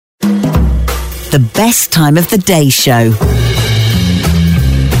The Best Time of the Day Show.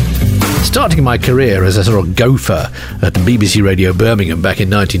 Starting my career as a sort of gopher at BBC Radio Birmingham back in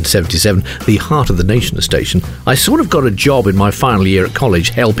 1977, the Heart of the Nation station, I sort of got a job in my final year at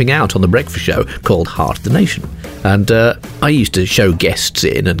college helping out on the breakfast show called Heart of the Nation. And I used to show guests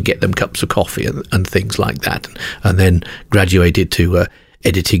in and get them cups of coffee and things like that, and then graduated to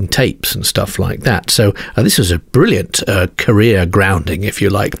editing tapes and stuff like that. So this was a brilliant career grounding, if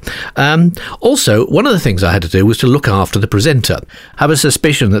you like. Also, one of the things I had to do was to look after the presenter. Have a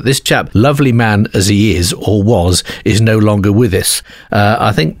suspicion that this chap, lovely man as he is, or was, is no longer with us.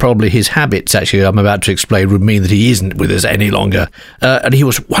 I think probably his habits, actually, I'm about to explain, would mean that he isn't with us any longer. And he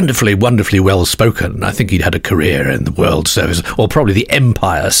was wonderfully, wonderfully well-spoken. I think he'd had a career in the World Service, or probably the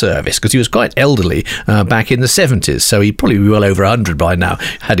Empire Service, because he was quite elderly back in the 70s, so he'd probably be well over 100 by now,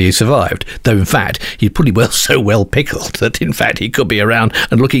 had he survived. Though, in fact, he'd probably so well pickled that, in fact, he could be around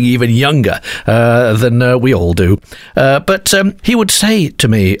and looking even younger than we all do. But he would say to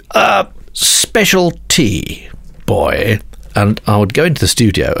me, special tea, boy. And I would go into the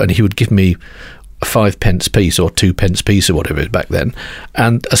studio and he would give me a 5p piece or 2p piece or whatever it was back then.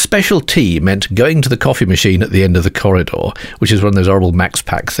 And a special tea meant going to the coffee machine at the end of the corridor, which is one of those horrible Max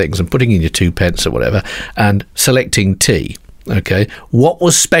Pack things, and putting in your 2p or whatever, and selecting tea. Okay, what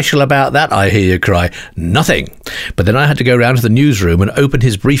was special about that, I hear you cry? Nothing. But then I had to go round to the newsroom and open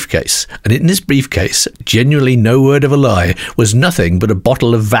his briefcase. And in his briefcase, genuinely no word of a lie, was nothing but a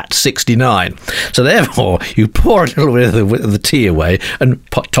bottle of VAT 69. So therefore, you pour a little bit of the tea away and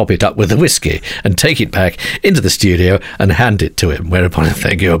top it up with the whiskey and take it back into the studio and hand it to him. Whereupon,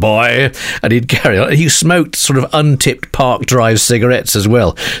 thank you, boy. And he'd carry on. He smoked sort of untipped Park Drive cigarettes as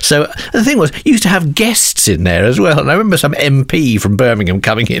well. So the thing was, you used to have guests in there as well. And I remember some MP from Birmingham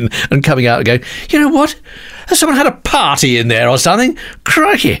coming in and coming out and going, you know what? Has someone had a party in there or something?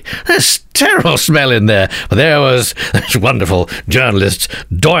 Crikey, there's terrible smell in there. But there was this wonderful journalist,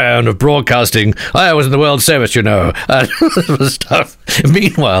 doyen of broadcasting. I was in the World Service, you know. And stuff.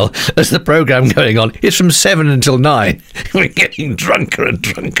 Meanwhile, as the programme going on, it's from 7 until 9. We're getting drunker and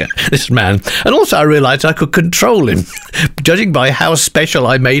drunker, this man. And also I realised I could control him, judging by how special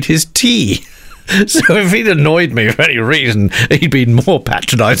I made his tea. So if he'd annoyed me for any reason, he'd been more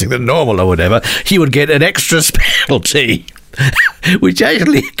patronising than normal or whatever, he would get an extra special tea, which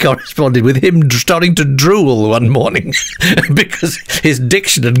actually corresponded with him starting to drool one morning because his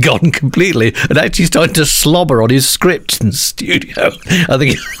diction had gone completely and actually started to slobber on his scripts in the studio. I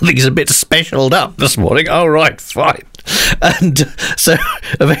think he's a bit specialed up this morning. Oh, right, fine. And so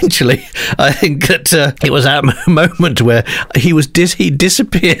eventually I think that it was that moment where he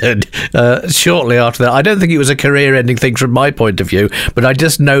disappeared shortly after that. I don't think it was a career-ending thing from my point of view, but I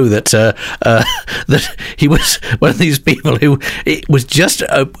just know that that he was one of these people who it was just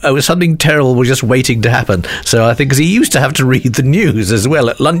something terrible was just waiting to happen. So I think because he used to have to read the news as well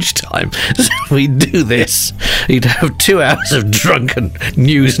at lunchtime, so we'd do this. He'd have 2 hours of drunken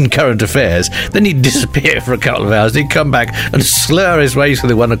news and current affairs, then he'd disappear for a couple of hours. He'd come back and slur his way through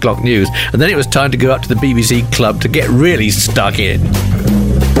the 1 o'clock news, and then it was time to go up to the BBC club to get really stuck in.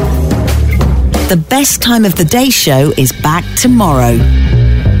 The Best Time of the Day Show is back tomorrow.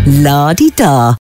 La-di-da.